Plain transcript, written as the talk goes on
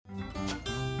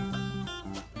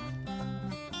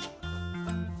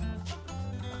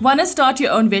Want to start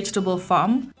your own vegetable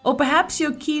farm? Or perhaps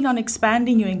you're keen on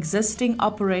expanding your existing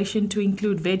operation to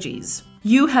include veggies?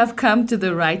 You have come to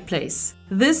the right place.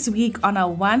 This week on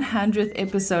our 100th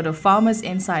episode of Farmers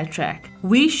Inside Track,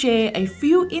 we share a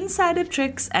few insider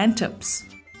tricks and tips.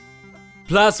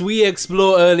 Plus, we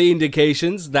explore early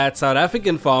indications that South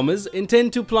African farmers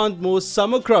intend to plant more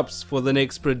summer crops for the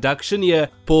next production year.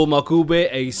 Paul Makube,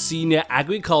 a senior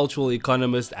agricultural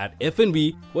economist at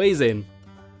FNB, weighs in.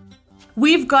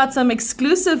 We've got some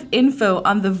exclusive info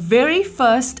on the very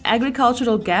first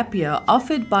agricultural gap year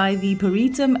offered by the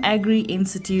Paritam Agri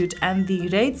Institute and the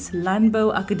Reitz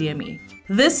Landbou Akademie.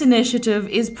 This initiative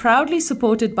is proudly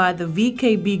supported by the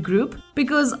VKB Group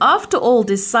because, after all,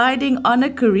 deciding on a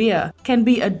career can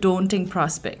be a daunting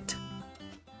prospect.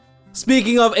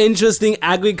 Speaking of interesting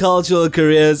agricultural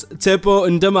careers, Tsepo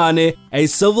Ndamane, a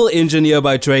civil engineer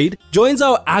by trade, joins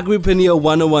our Agripreneur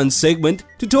 101 segment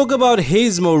to talk about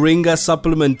his Moringa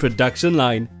supplement production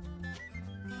line.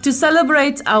 To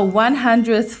celebrate our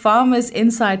 100th Farmers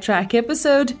Inside Track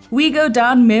episode, we go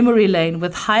down memory lane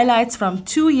with highlights from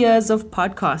 2 years of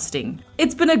podcasting.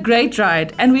 It's been a great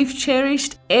ride and we've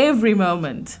cherished every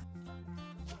moment.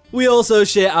 We also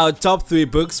share our top 3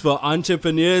 books for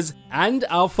entrepreneurs, and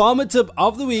our farmer tip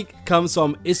of the week comes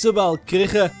from Isabel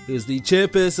Krige, who is the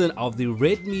chairperson of the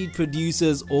Red Meat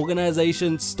Producers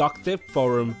Organization Stock Theft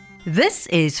Forum. This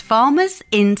is Farmers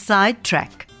Inside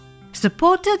Track,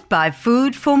 supported by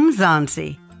Food for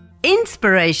Mzansi.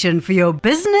 Inspiration for your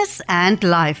business and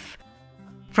life.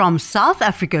 From South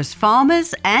Africa's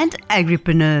farmers and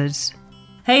agripreneurs.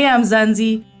 Hey, I'm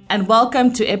Zanzi, and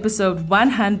welcome to episode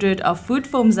 100 of Food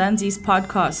for Mzansi's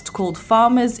podcast called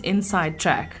Farmers Inside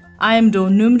Track. I am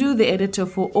Dawn Numdu, the editor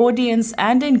for audience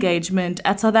and engagement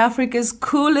at South Africa's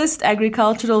coolest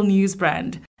agricultural news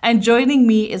brand. And joining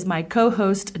me is my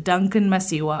co-host Duncan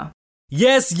Masiwa.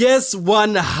 Yes,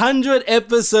 100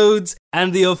 episodes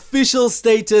and the official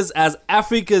status as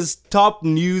Africa's top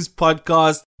news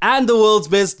podcast and the world's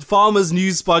best farmers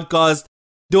news podcast.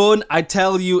 Dawn, I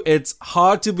tell you, it's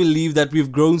hard to believe that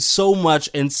we've grown so much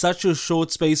in such a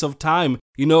short space of time,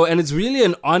 and it's really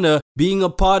an honor being a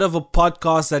part of a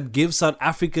podcast that gives South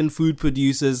African food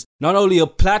producers not only a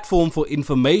platform for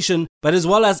information, but as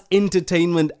well as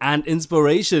entertainment and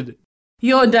inspiration.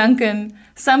 Yo, Duncan,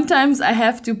 sometimes I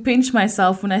have to pinch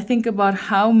myself when I think about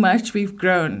how much we've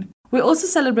grown. We're also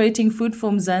celebrating Food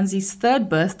for Mzansi's 3rd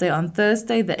birthday on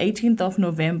Thursday, the 18th of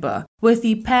November, with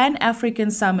the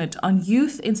Pan-African Summit on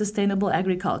Youth in Sustainable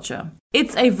Agriculture.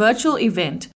 It's a virtual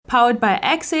event powered by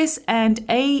Access and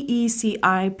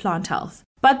AECI Plant Health,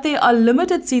 but there are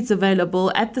limited seats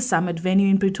available at the summit venue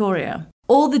in Pretoria.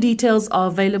 All the details are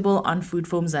available on Food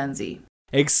for Mzansi.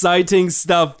 Exciting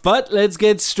stuff, but let's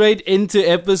get straight into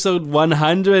episode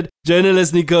 100.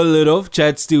 Journalist Nicole Lerov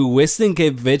chats to Western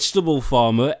Cape vegetable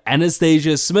farmer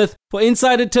Anastasia Smith for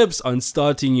insider tips on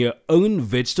starting your own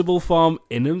vegetable farm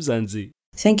in Mzansi.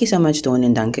 Thank you so much, Dawn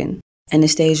and Duncan.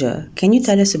 Anastasia, can you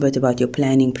tell us a bit about your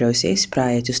planning process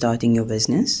prior to starting your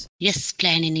business? Yes,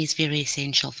 planning is very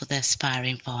essential for the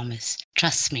aspiring farmers.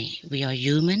 Trust me, we are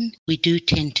human. We do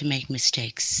tend to make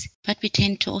mistakes, but we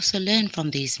tend to also learn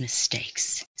from these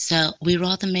mistakes. So we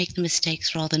rather make the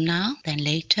mistakes rather now than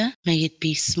later. May it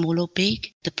be small or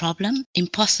big. The problem,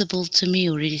 impossible to me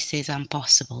already says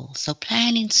impossible. So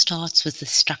planning starts with the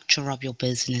structure of your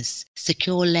business.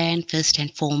 Secure land first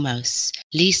and foremost.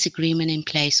 Lease agreement in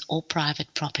place or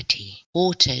private property.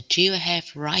 Water. Do you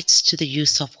have rights to the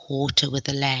use of water with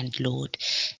the landlord?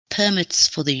 Permits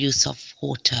for the use of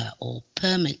water, or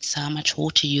permits how much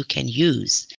water you can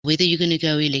use. Whether you're going to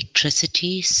go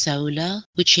electricity, solar,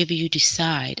 whichever you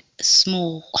decide.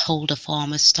 Smallholder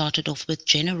farmers started off with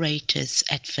generators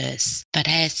at first, but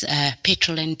as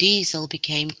petrol and diesel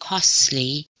became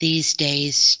costly these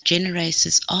days,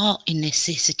 generators are a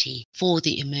necessity for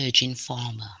the emerging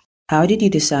farmer. How did you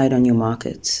decide on your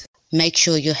markets? Make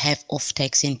sure you have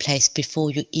offtakes in place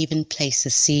before you even place a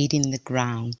seed in the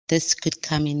ground. This could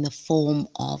come in the form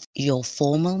of your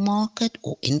formal market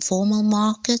or informal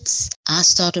markets. I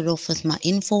started off with my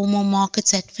informal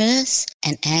markets at first,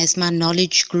 and as my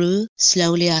knowledge grew,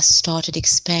 slowly I started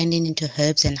expanding into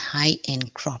herbs and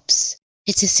high-end crops.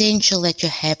 It's essential that you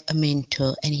have a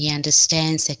mentor and he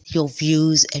understands that your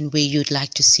views and where you'd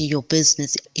like to see your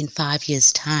business in 5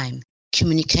 years' time.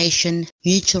 Communication,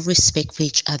 mutual respect for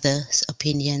each other's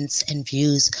opinions and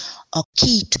views are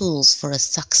key tools for a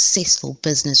successful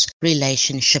business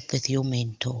relationship with your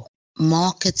mentor.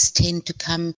 Markets tend to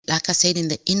come, like I said, in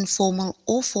the informal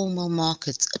or formal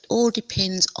markets. It all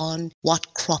depends on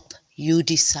what crop you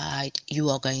decide you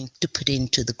are going to put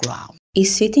into the ground.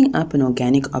 Is setting up an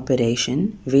organic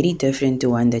operation very different to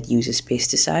one that uses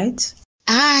pesticides?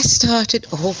 I started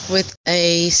off with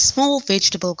a small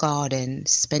vegetable garden,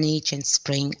 spinach and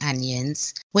spring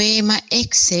onions, where my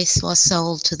excess was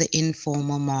sold to the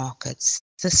informal markets.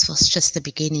 This was just the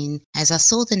beginning, as I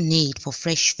saw the need for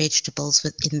fresh vegetables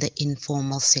within the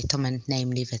informal settlement,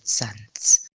 namely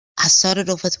Witsunds. I started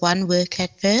off with one worker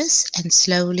at first and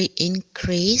slowly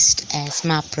increased as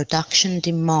my production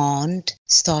demand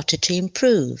started to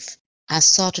improve. I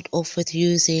started off with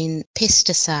using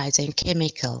pesticides and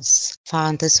chemicals.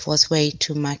 Found this was way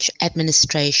too much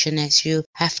administration, as you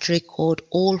have to record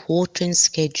all watering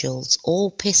schedules,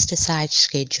 all pesticide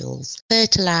schedules,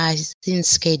 fertilizing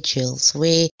schedules,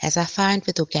 where, as I find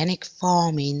with organic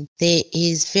farming, there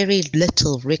is very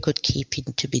little record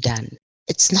keeping to be done.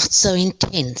 It's not so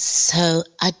intense, so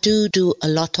I do a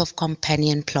lot of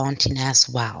companion planting as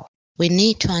well. We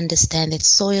need to understand that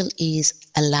soil is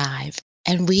alive,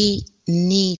 and we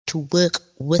need to work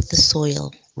with the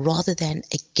soil rather than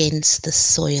against the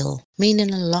soil,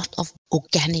 meaning a lot of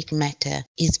organic matter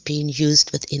is being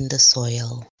used within the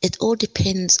soil. It all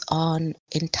depends on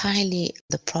entirely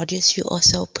the produce you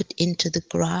also put into the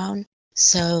ground.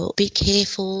 So be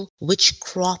careful which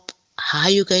crop, how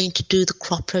you're going to do the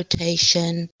crop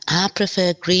rotation. I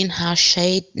prefer greenhouse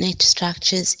shade net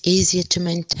structures, easier to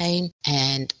maintain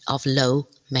and of low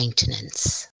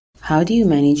maintenance. How do you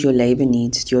manage your labor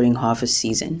needs during harvest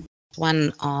season?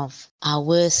 One of our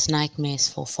worst nightmares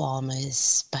for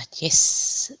farmers, but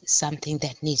yes, something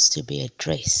that needs to be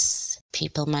addressed.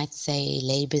 People might say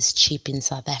labor is cheap in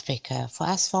South Africa. For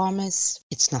us farmers,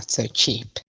 it's not so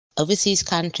cheap. Overseas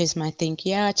countries might think,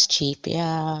 yeah, it's cheap.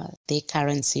 Yeah, their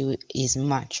currency is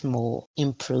much more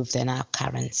improved than our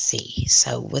currency.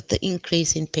 So with the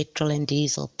increase in petrol and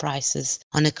diesel prices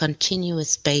on a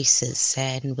continuous basis,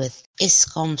 and with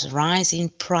Eskom's rising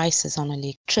prices on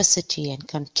electricity and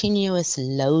continuous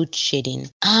load shedding,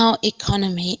 our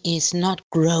economy is not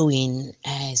growing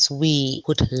as we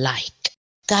would like.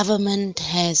 Government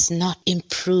has not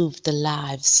improved the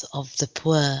lives of the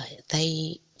poor.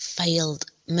 They failed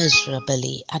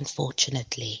miserably,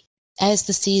 unfortunately. As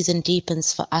the season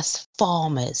deepens for us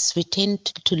farmers, we tend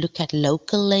to look at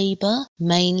local labor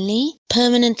mainly.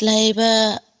 Permanent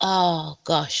labor, oh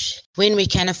gosh, when we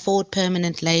can afford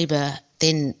permanent labor,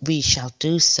 then we shall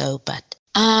do so. But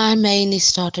I mainly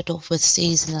started off with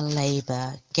seasonal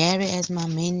labor. Gary, as my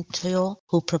mentor,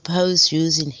 who proposed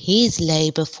using his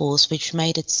labor force, which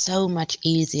made it so much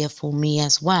easier for me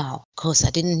as well. Of course,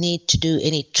 I didn't need to do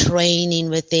any training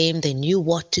with them. They knew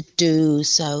what to do.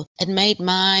 So it made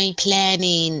my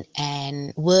planning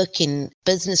and working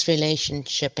business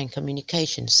relationship and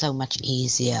communication so much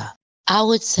easier. I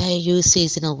would say use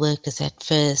seasonal workers at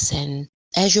first, and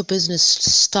as your business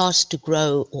starts to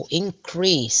grow or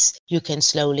increase, you can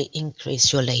slowly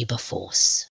increase your labor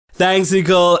force. Thanks,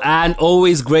 Nicole, and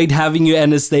always great having you,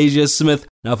 Anastasia Smith.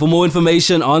 Now, for more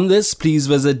information on this, please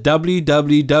visit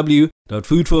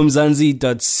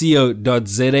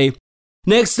www.foodformzansi.co.za.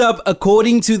 Next up,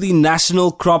 according to the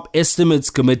National Crop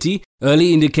Estimates Committee,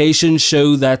 early indications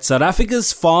show that South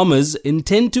Africa's farmers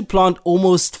intend to plant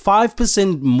almost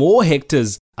 5% more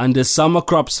hectares under summer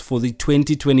crops for the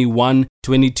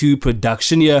 2021-22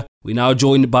 production year. We're now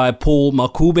joined by Paul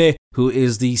Makube, who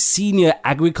is the Senior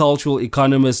Agricultural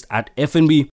Economist at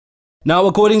FNB. Now,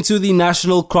 according to the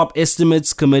National Crop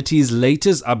Estimates Committee's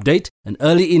latest update, an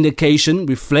early indication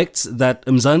reflects that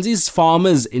Mzansi's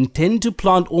farmers intend to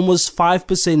plant almost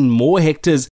 5% more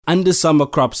hectares under summer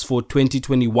crops for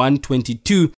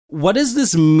 2021-22. What does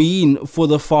this mean for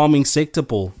the farming sector,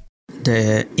 Paul?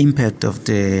 The impact of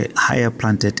the higher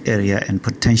planted area and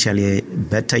potentially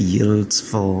better yields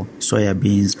for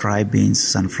soybeans, dry beans,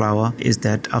 sunflower is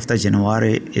that after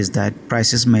January is that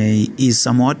prices may ease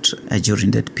somewhat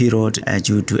during that period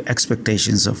due to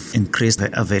expectations of increased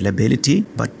availability.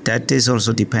 But that is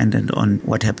also dependent on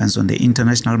what happens on the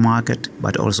international market,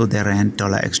 but also the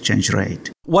rand-dollar exchange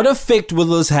rate. What effect will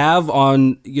this have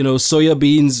on,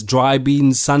 soybeans, dry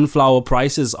beans, sunflower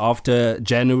prices after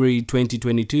January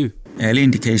 2022? Early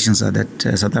indications are that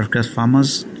South Africa's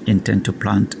farmers intend to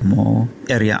plant more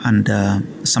area under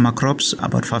summer crops,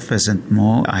 about 5%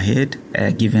 more ahead,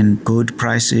 given good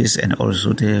prices and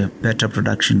also the better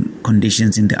production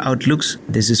conditions in the outlooks.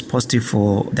 This is positive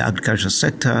for the agricultural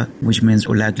sector, which means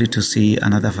we're likely to see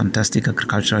another fantastic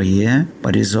agricultural year,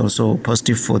 but it's also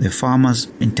positive for the farmers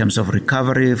in terms of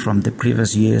recovery from the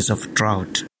previous years of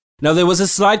drought. Now, there was a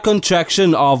slight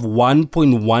contraction of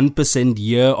 1.1%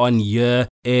 year on year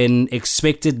in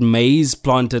expected maize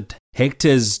planted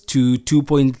hectares to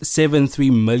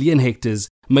 2.73 million hectares.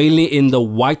 mainly in the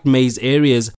white maize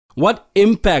areas. What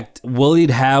impact will it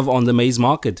have on the maize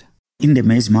market? In the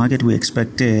maize market, we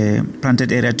expect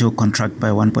planted area to contract by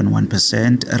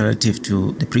 1.1% relative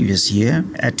to the previous year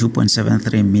at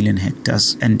 2.73 million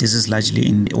hectares, and this is largely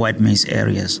in white maize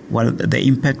areas. While the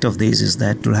impact of this is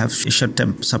that we'll have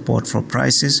short-term support for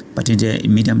prices, but in the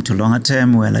medium to longer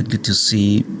term, we're likely to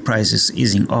see prices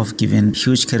easing off given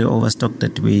huge carryover stock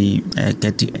that we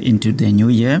get into the new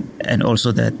year, and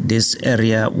also that this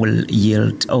area will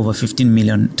yield over 15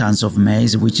 million tons of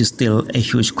maize, which is still a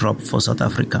huge crop for South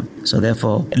Africa. So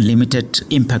therefore, limited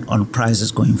impact on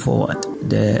prices going forward.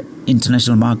 The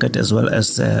international market as well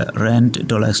as the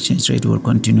rand-dollar exchange rate will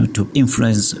continue to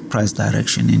influence price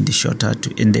direction in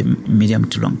the medium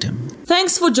to long term.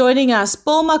 Thanks for joining us,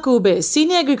 Paul Makube,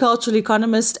 Senior Agricultural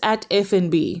Economist at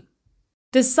FNB.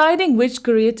 Deciding which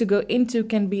career to go into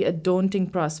can be a daunting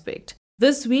prospect.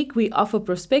 This week, we offer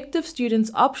prospective students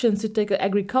options to take an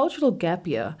agricultural gap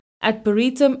year at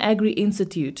Paritam Agri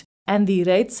Institute and the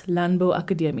Reitz Landbou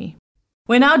Academy.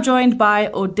 We're now joined by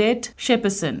Odette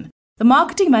Shepperson, the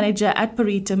marketing manager at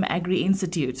Paritam Agri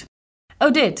Institute.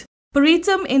 Odette,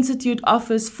 Paritam Institute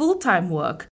offers full-time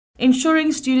work,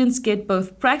 ensuring students get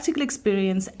both practical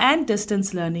experience and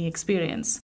distance learning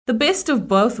experience. The best of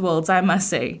both worlds, I must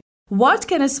say. What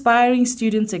can aspiring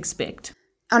students expect?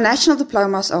 Our national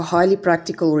diplomas are highly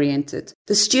practical oriented.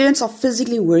 The students are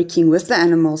physically working with the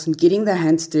animals and getting their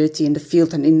hands dirty in the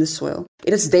field and in the soil.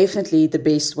 It is definitely the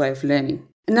best way of learning.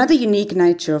 Another unique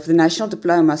nature of the national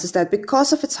diplomas is that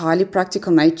because of its highly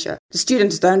practical nature, the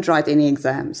students don't write any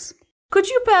exams. Could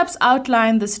you perhaps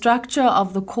outline the structure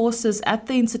of the courses at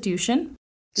the institution?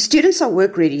 The students are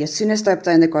work ready as soon as they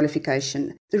obtain their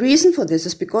qualification. The reason for this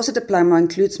is because the diploma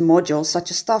includes modules such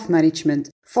as staff management,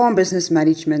 farm business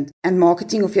management, and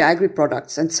marketing of your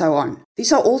agri-products, and so on.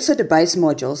 These are also the base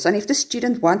modules, and if the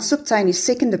student wants to obtain his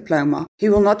second diploma, he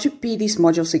will not repeat these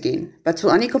modules again, but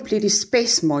will only complete his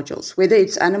SPES modules, whether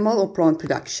it's animal or plant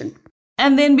production.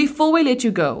 And then before we let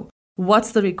you go,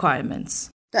 what's the requirements?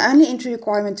 The only entry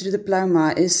requirement to the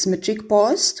diploma is matric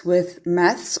passed with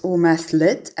maths or math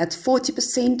lit at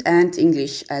 40% and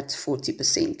English at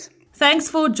 40%. Thanks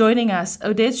for joining us,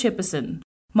 Odette Shepperson,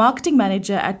 Marketing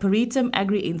Manager at Paritam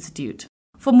Agri Institute.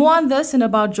 For more on this and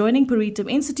about joining Paritam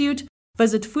Institute,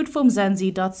 visit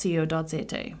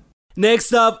foodformzansi.co.za.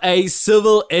 Next up, a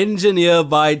civil engineer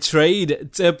by trade,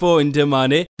 Tsepo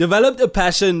Ndemane, developed a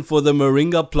passion for the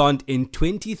moringa plant in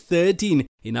 2013.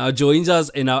 He now joins us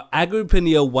in our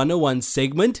Agripreneur 101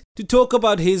 segment to talk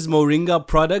about his moringa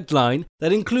product line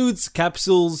that includes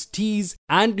capsules, teas,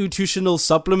 and nutritional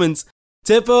supplements.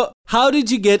 Tsepo, how did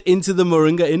you get into the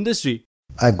moringa industry?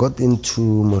 I got into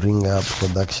moringa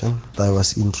production. I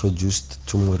was introduced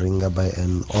to moringa by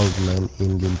an old man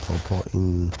in Limpopo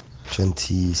in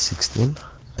 2016.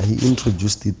 He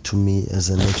introduced it to me as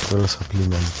a natural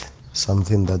supplement,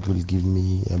 something that will give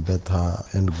me a better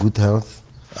and good health.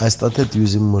 I started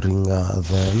using moringa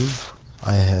then.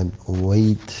 I had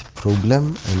weight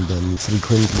problem and then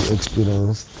frequently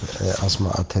experienced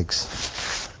asthma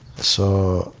attacks.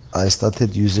 So I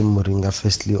started using moringa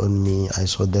firstly on me. I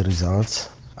saw the results.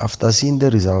 After seeing the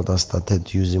result, I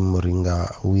started using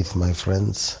moringa with my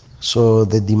friends. So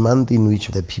the demand in which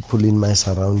the people in my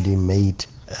surrounding made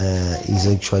is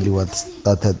actually what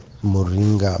started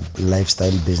moringa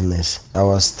lifestyle business. I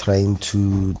was trying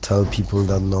to tell people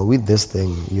that no, with this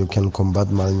thing you can combat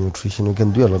malnutrition, you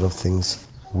can do a lot of things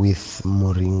with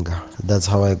moringa. That's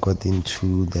how I got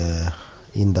into the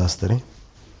industry.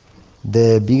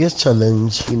 The biggest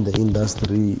challenge in the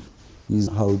industry is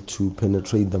how to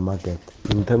penetrate the market.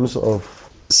 In terms of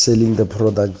selling the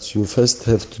products, you first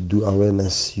have to do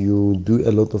awareness. You do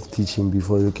a lot of teaching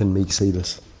before you can make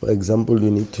sales. For example,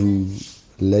 you need to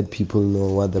let people know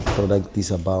what the product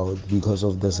is about, because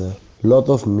of there's a lot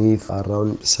of myth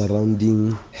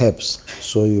surrounding herbs.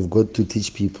 So you've got to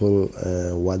teach people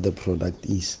what the product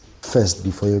is first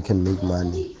before you can make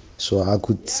money. So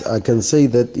I can say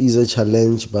that is a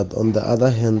challenge, but on the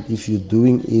other hand, if you're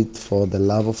doing it for the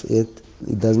love of it,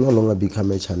 it does no longer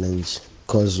become a challenge.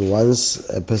 Because once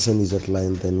a person is a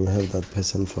client, then you have that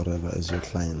person forever as your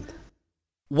client.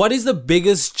 What is the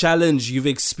biggest challenge you've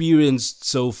experienced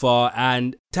so far,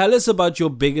 and tell us about your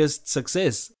biggest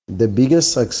success? The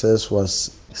biggest success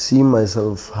was seeing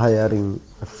myself hiring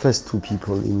first 2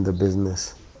 people in the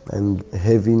business and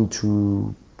having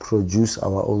to produce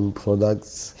our own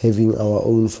products, having our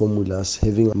own formulas,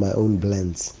 having my own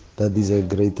blends. that is a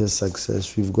greatest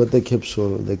success. We've got the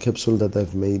capsule that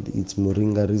I've made. It's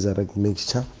Moringa Resurrect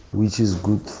Mixture, which is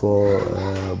good for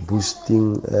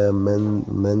boosting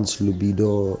men's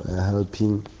libido,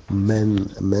 helping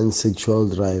men's sexual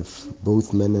drive,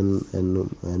 both men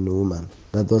and women.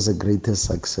 That was a greatest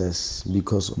success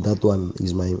because that one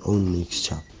is my own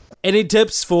mixture. Any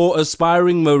tips for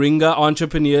aspiring moringa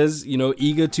entrepreneurs,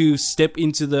 eager to step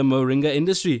into the moringa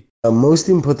industry? The most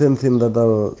important thing that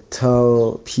I'll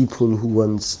tell people who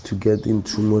wants to get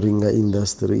into moringa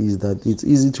industry is that it's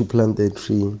easy to plant a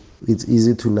tree. It's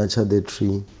easy to nurture the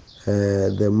tree.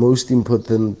 The most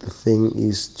important thing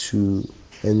is to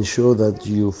ensure that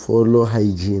you follow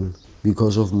hygiene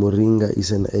because of moringa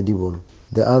is an edible.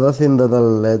 The other thing that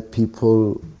I'll let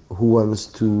people who wants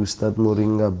to start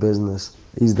moringa business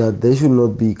is that they should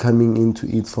not be coming into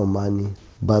it for money,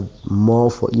 but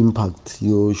more for impact.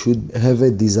 You should have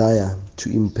a desire to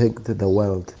impact the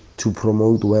world, to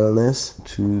promote wellness,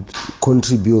 to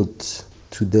contribute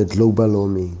to the global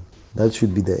warming. That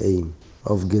should be the aim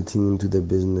of getting into the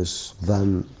business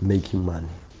than making money.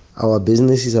 Our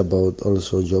business is about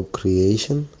also job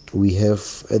creation. We have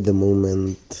at the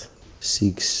moment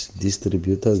 6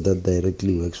 distributors that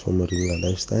directly works for Moringa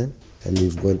Lifestyle, and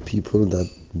we've got people that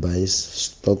buys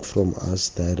stock from us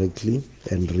directly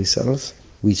and resells,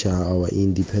 which are our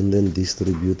independent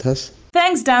distributors.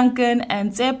 Thanks Duncan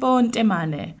and Tsepo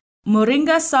Ntemane,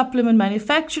 Moringa supplement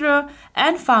manufacturer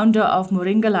and founder of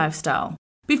Moringa Lifestyle.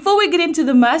 Before we get into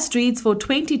the must-reads for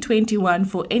 2021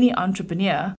 for any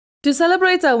entrepreneur, to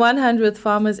celebrate our 100th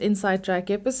Farmers Inside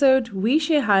Track episode, we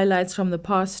share highlights from the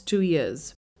past 2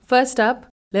 years. First up,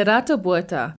 Lerato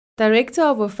Botha, director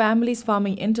of a family's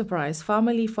farming enterprise,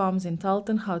 Family Farms in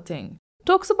Tarleton, Gauteng,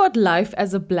 talks about life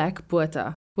as a black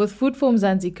Botha with Food for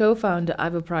Mzansi co-founder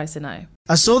Ivor Price and I.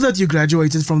 I saw that you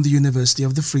graduated from the University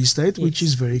of the Free State, yes, which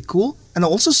is very cool. And I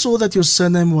also saw that your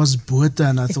surname was Botha,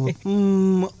 and I thought,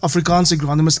 Afrikaans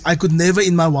agronomist. I could never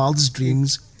in my wildest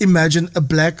dreams imagine a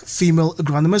black female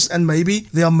agronomist, and maybe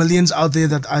there are millions out there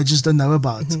that I just don't know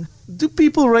about. Mm-hmm. Do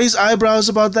people raise eyebrows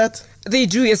about that? They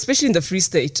do, especially in the Free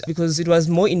State, because it was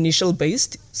more initial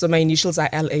based. So my initials are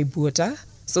L.A. Botha.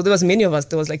 So there was many of us,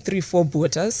 there was like 3-4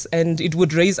 Bothas, and it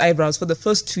would raise eyebrows for the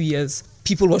first 2 years.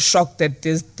 People were shocked that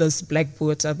there's this black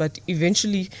Botha, but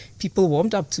eventually people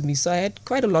warmed up to me. So I had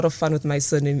quite a lot of fun with my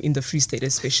surname in the Free State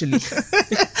especially.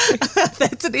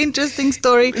 That's an interesting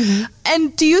story. Mm-hmm.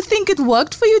 And do you think it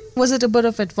worked for you? Was it a bit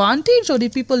of advantage, or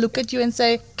did people look at you and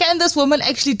say, can this woman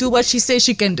actually do what she says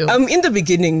she can do? In the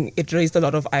beginning, it raised a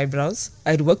lot of eyebrows.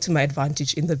 I'd worked to my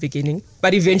advantage in the beginning,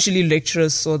 but eventually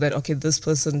lecturers saw that, okay, this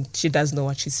person, she does know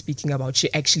what she's speaking about.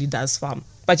 She actually does farm.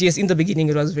 But yes, in the beginning,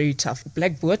 it was very tough.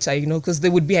 Black Botha, because they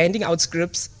would be handing out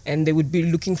scripts and they would be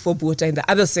looking for Botha in the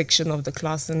other section of the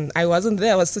class. And I wasn't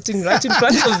there. I was sitting right in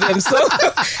front of them. So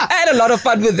I had a lot of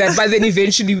fun with that. But then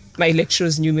eventually, my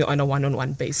lecturers knew me on a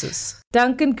one-on-one basis.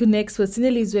 Duncan connects with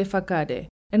Sinelizwe Fakade,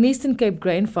 an Eastern Cape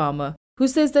grain farmer, who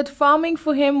says that farming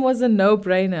for him was a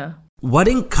no-brainer. What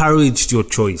encouraged your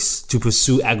choice to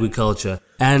pursue agriculture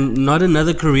and not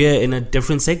another career in a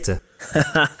different sector?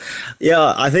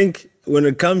 Yeah, I think when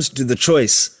it comes to the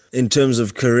choice in terms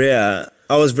of career,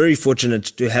 I was very fortunate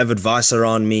to have advice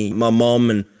around me. My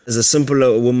mom, and as a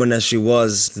simpler woman as she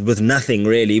was, with nothing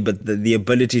really, but the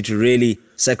ability to really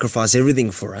sacrifice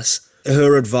everything for us.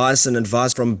 Her advice and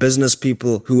advice from business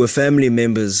people who were family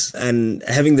members, and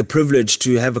having the privilege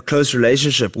to have a close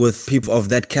relationship with people of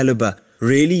that caliber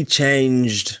really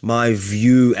changed my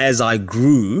view as I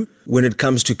grew when it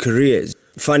comes to careers.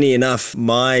 Funny enough,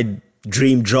 my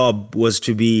dream job was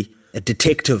to be a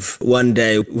detective one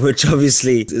day, which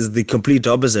obviously is the complete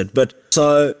opposite. But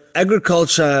so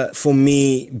agriculture for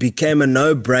me became a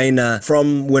no-brainer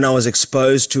from when I was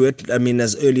exposed to it. I mean,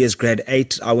 as early as grade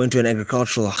 8, I went to an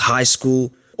agricultural high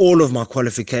school. All of my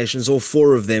qualifications, all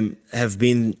 4 of them, have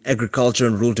been agriculture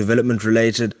and rural development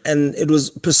related. And it was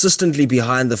persistently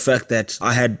behind the fact that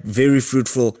I had very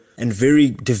fruitful and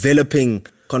very developing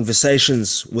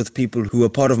conversations with people who were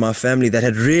part of my family that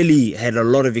had really had a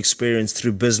lot of experience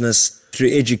through business, through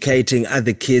educating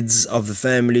other kids of the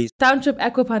family. Township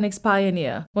aquaponics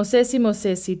pioneer Mosesi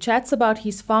Mosesi chats about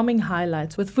his farming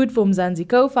highlights with Food for Mzansi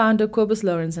co-founder Kobus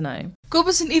Lawrence and I.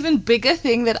 Kobus, an even bigger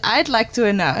thing that I'd like to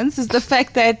announce is the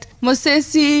fact that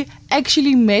Mosesi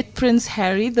actually met Prince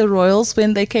Harry, the royals,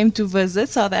 when they came to visit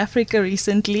South Africa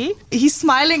recently. He's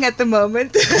smiling at the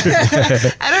moment.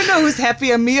 I don't know who's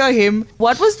happier, me or him.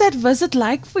 What was that visit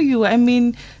like for you? I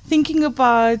mean, thinking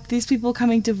about these people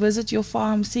coming to visit your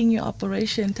farm, seeing your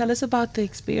operation. Tell us about the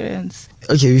experience.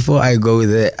 Okay, before I go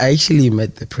there, I actually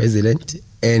met the president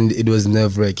and it was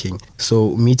nerve-wracking.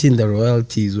 So meeting the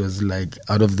royalties was like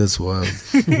out of this world.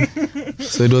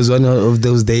 So it was one of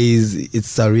those days,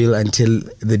 it's surreal until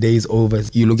the day is over.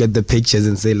 You look at the pictures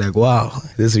and say like, wow,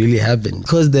 this really happened.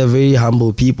 Because they're very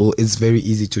humble people, it's very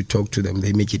easy to talk to them.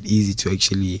 They make it easy to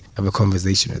actually have a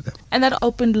conversation with them. And that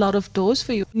opened a lot of doors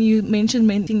for you. You mentioned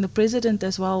meeting the president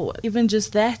as well. Even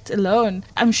just that alone,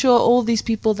 I'm sure all these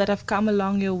people that have come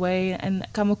along your way and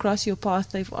come across your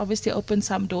path, they've obviously opened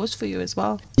some doors for you as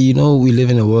well. You know, we live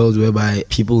in a world whereby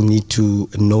people need to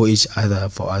know each other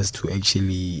for us to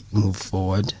actually move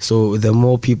forward. So the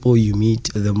more people you meet,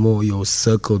 the more your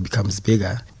circle becomes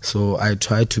bigger. So I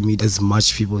try to meet as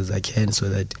much people as I can so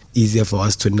that easier for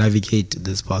us to navigate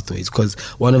this pathways. Because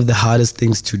one of the hardest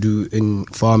things to do in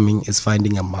farming is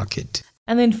finding a market.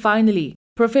 And then finally,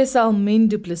 Professor Almine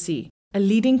du Plessis, a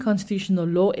leading constitutional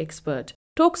law expert,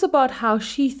 talks about how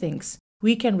she thinks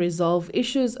we can resolve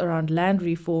issues around land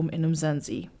reform in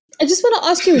Mzansi. I just want to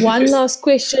ask you one last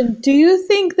question. Do you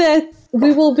think that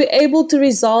we will be able to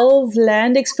resolve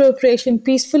land expropriation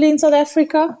peacefully in South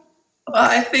Africa?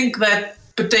 I think that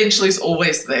potential is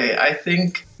always there. I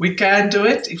think we can do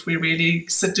it if we really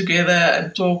sit together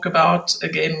and talk about,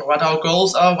 again, what our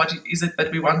goals are, what is it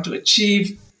that we want to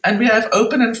achieve, and we have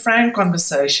open and frank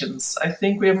conversations. I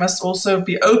think we must also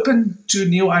be open to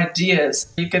new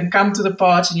ideas. You can come to the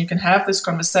party and you can have this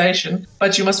conversation,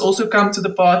 but you must also come to the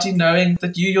party knowing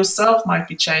that you yourself might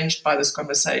be changed by this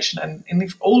conversation. And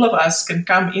if all of us can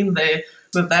come in there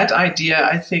with that idea,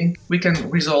 I think we can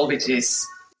resolve it, yes.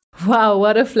 Wow,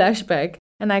 what a flashback.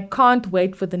 And I can't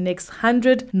wait for the next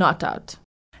 100 not out.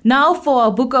 Now for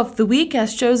our book of the week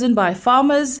as chosen by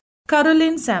farmers,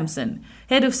 Caroline Sampson,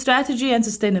 Head of Strategy and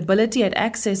Sustainability at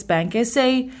Access Bank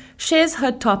SA, shares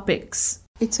her topics.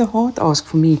 It's a hard ask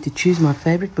for me to choose my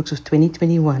favorite books of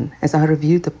 2021 as I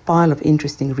reviewed a pile of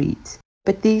interesting reads.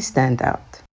 But these stand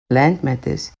out. Land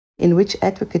Matters, in which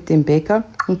Advocate Tembeka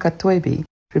Nkatwebe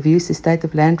reviews the state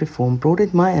of land reform,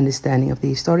 broadened my understanding of the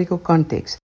historical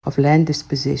context of land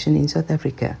disposition in South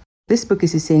Africa. This book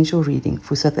is essential reading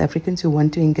for South Africans who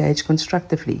want to engage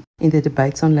constructively in the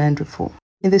debates on land reform.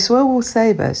 In The Soil Will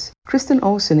Save Us, Kristen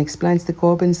Olsen explains the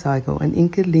carbon cycle and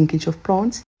interlinkage of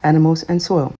plants, animals and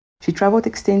soil. She travelled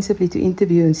extensively to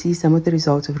interview and see some of the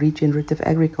results of regenerative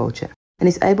agriculture and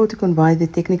is able to convey the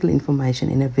technical information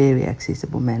in a very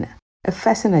accessible manner. A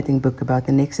fascinating book about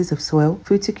the nexus of soil,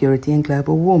 food security and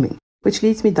global warming, which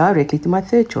leads me directly to my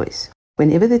third choice.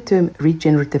 Whenever the term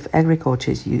regenerative agriculture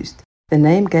is used, the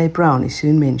name Gabe Brown is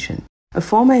soon mentioned. A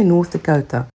farmer in North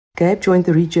Dakota, Gabe joined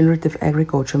the regenerative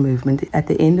agriculture movement at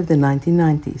the end of the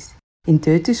 1990s. In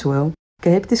Dirt to Soil,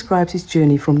 Gabe describes his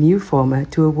journey from new farmer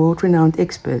to a world-renowned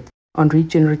expert on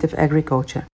regenerative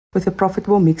agriculture with a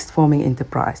profitable mixed farming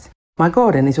enterprise. My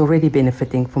garden is already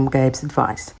benefiting from Gabe's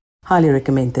advice. Highly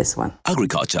recommend this one.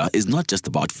 Agriculture is not just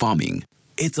about farming.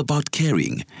 It's about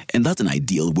caring, and that's an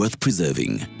ideal worth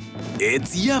preserving.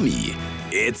 It's yummy.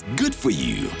 It's good for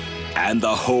you. And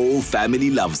the whole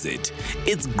family loves it.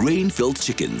 It's grain-filled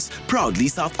chickens, proudly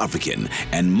South African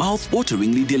and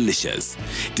mouth-wateringly delicious.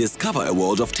 Discover a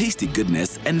world of tasty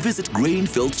goodness and visit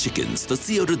Grain-Filled Chickens,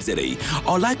 .co.za,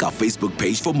 or like our Facebook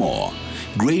page for more.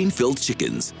 Grain-Filled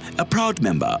Chickens, a proud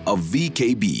member of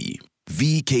VKB.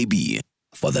 VKB,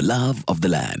 for the love of the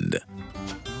land.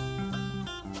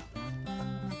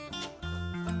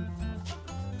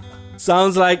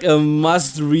 Sounds like a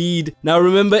must read. Now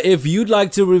remember, if you'd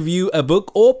like to review a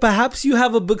book or perhaps you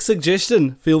have a book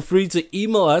suggestion, feel free to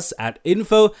email us at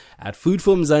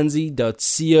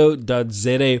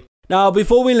info@foodformzansi.co.za. Now,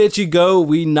 before we let you go,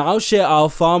 we now share our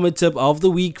farmer tip of the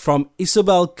week from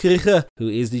Isabel Krige, who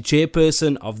is the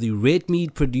chairperson of the Red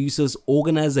Meat Producers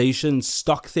Organization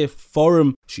Stock Theft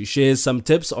Forum. She shares some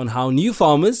tips on how new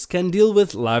farmers can deal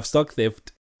with livestock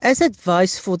theft. As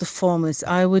advice for the farmers,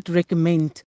 I would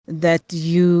recommend that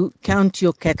you count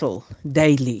your cattle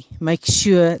daily. Make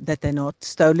sure that they're not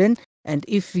stolen. And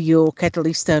if your cattle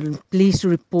is stolen, please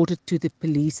report it to the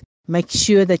police. Make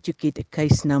sure that you get a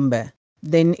case number.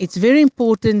 Then it's very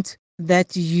important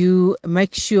that you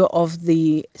make sure of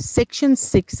the Section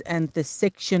 6 and the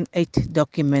Section 8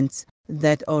 documents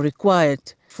that are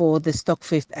required for the Stock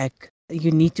Theft Act.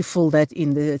 You need to fill that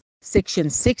in. The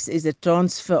Section 6 is the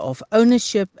transfer of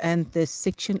ownership and the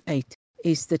Section 8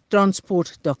 is the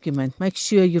transport document. Make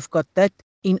sure you've got that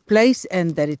in place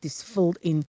and that it is filled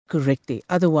in correctly.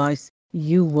 Otherwise,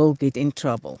 you will get in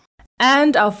trouble.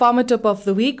 And our farmer tip of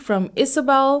the week from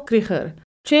Isabel Krige,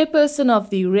 chairperson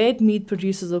of the Red Meat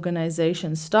Producers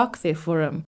Organization Stock Theft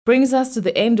Forum, brings us to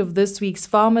the end of this week's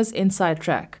Farmers Inside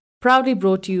Track, proudly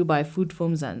brought to you by Food for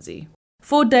Mzansi.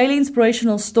 For daily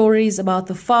inspirational stories about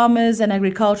the farmers and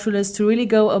agriculturalists to really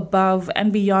go above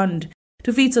and beyond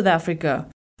to feed South Africa,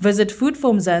 visit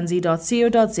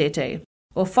foodformzansi.co.za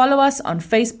or follow us on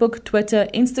Facebook, Twitter,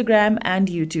 Instagram and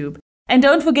YouTube. And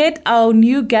don't forget our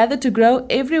new Gather to Grow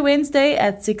every Wednesday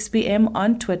at 6 p.m.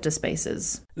 on Twitter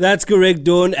Spaces. That's correct,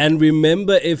 Dawn. And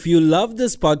remember, if you love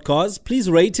this podcast,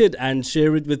 please rate it and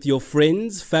share it with your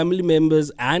friends, family members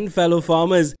and fellow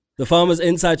farmers. The Farmers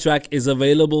Inside Track is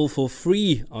available for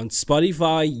free on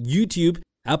Spotify, YouTube,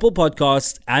 Apple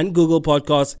Podcasts and Google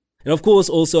Podcasts. And of course,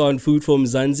 also on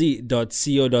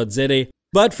foodformzansi.co.za.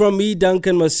 But from me,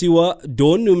 Duncan Masiwa,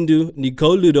 Dawn Numdu,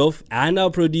 Nicole Ludov, and our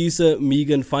producer,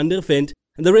 Megan van der Vent,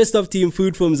 and the rest of Team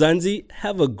Food from Mzansi,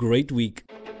 have a great week.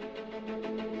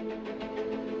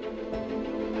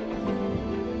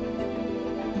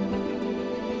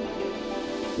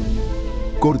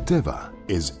 Corteva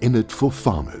is in it for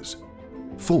farmers,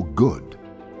 for good.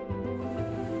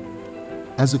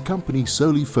 As a company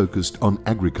solely focused on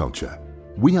agriculture,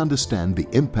 we understand the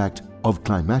impact of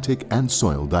climatic and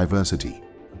soil diversity,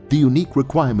 the unique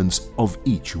requirements of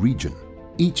each region,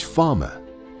 each farmer,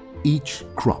 each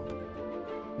crop,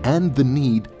 and the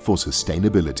need for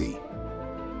sustainability.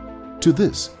 To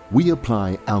this, we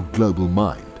apply our global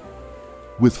mind.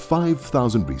 With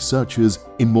 5,000 researchers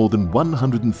in more than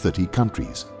 130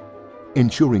 countries,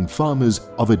 ensuring farmers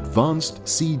of advanced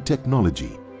seed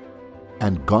technology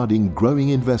and guarding growing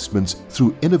investments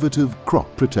through innovative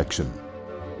crop protection.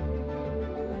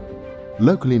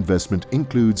 Local investment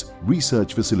includes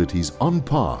research facilities on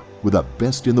par with the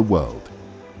best in the world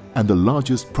and the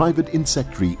largest private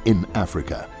insectary in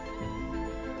Africa.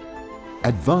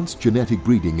 Advanced genetic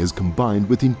breeding is combined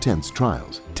with intense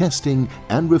trials, testing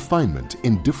and refinement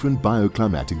in different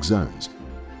bioclimatic zones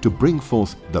to bring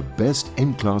forth the best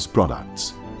in-class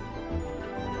products.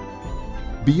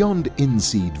 Beyond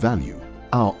in-seed value,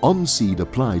 our on-seed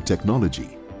applied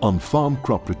technology, on-farm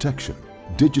crop protection,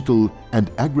 digital and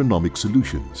agronomic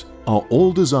solutions are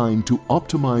all designed to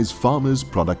optimize farmers'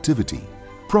 productivity,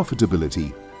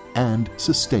 profitability, and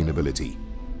sustainability.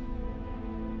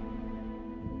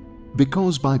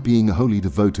 Because by being wholly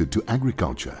devoted to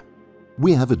agriculture,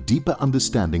 we have a deeper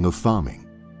understanding of farming,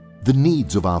 the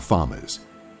needs of our farmers,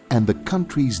 and the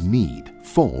country's need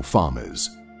for farmers.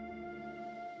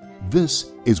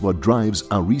 This is what drives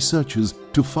our researchers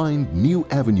to find new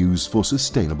avenues for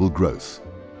sustainable growth.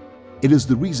 It is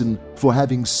the reason for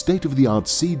having state-of-the-art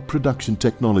seed production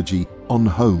technology on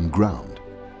home ground.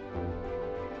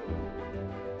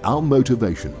 Our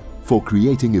motivation for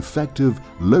creating effective,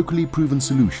 locally proven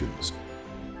solutions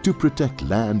to protect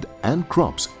land and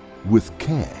crops with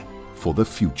care for the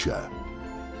future.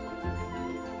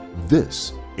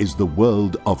 This is the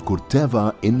world of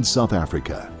Corteva in South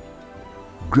Africa.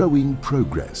 Growing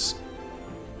progress,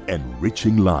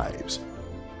 enriching lives,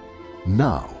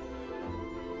 now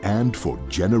and for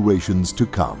generations to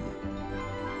come.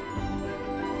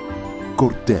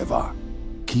 Corteva,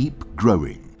 keep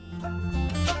growing.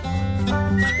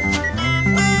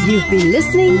 You've been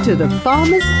listening to the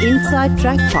Farmers Inside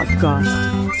Track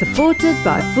podcast, supported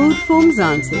by Food for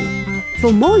Mzansi.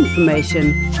 For more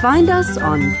information, find us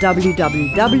on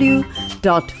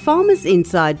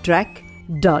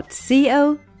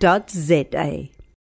www.farmersinsidetrack.co.za.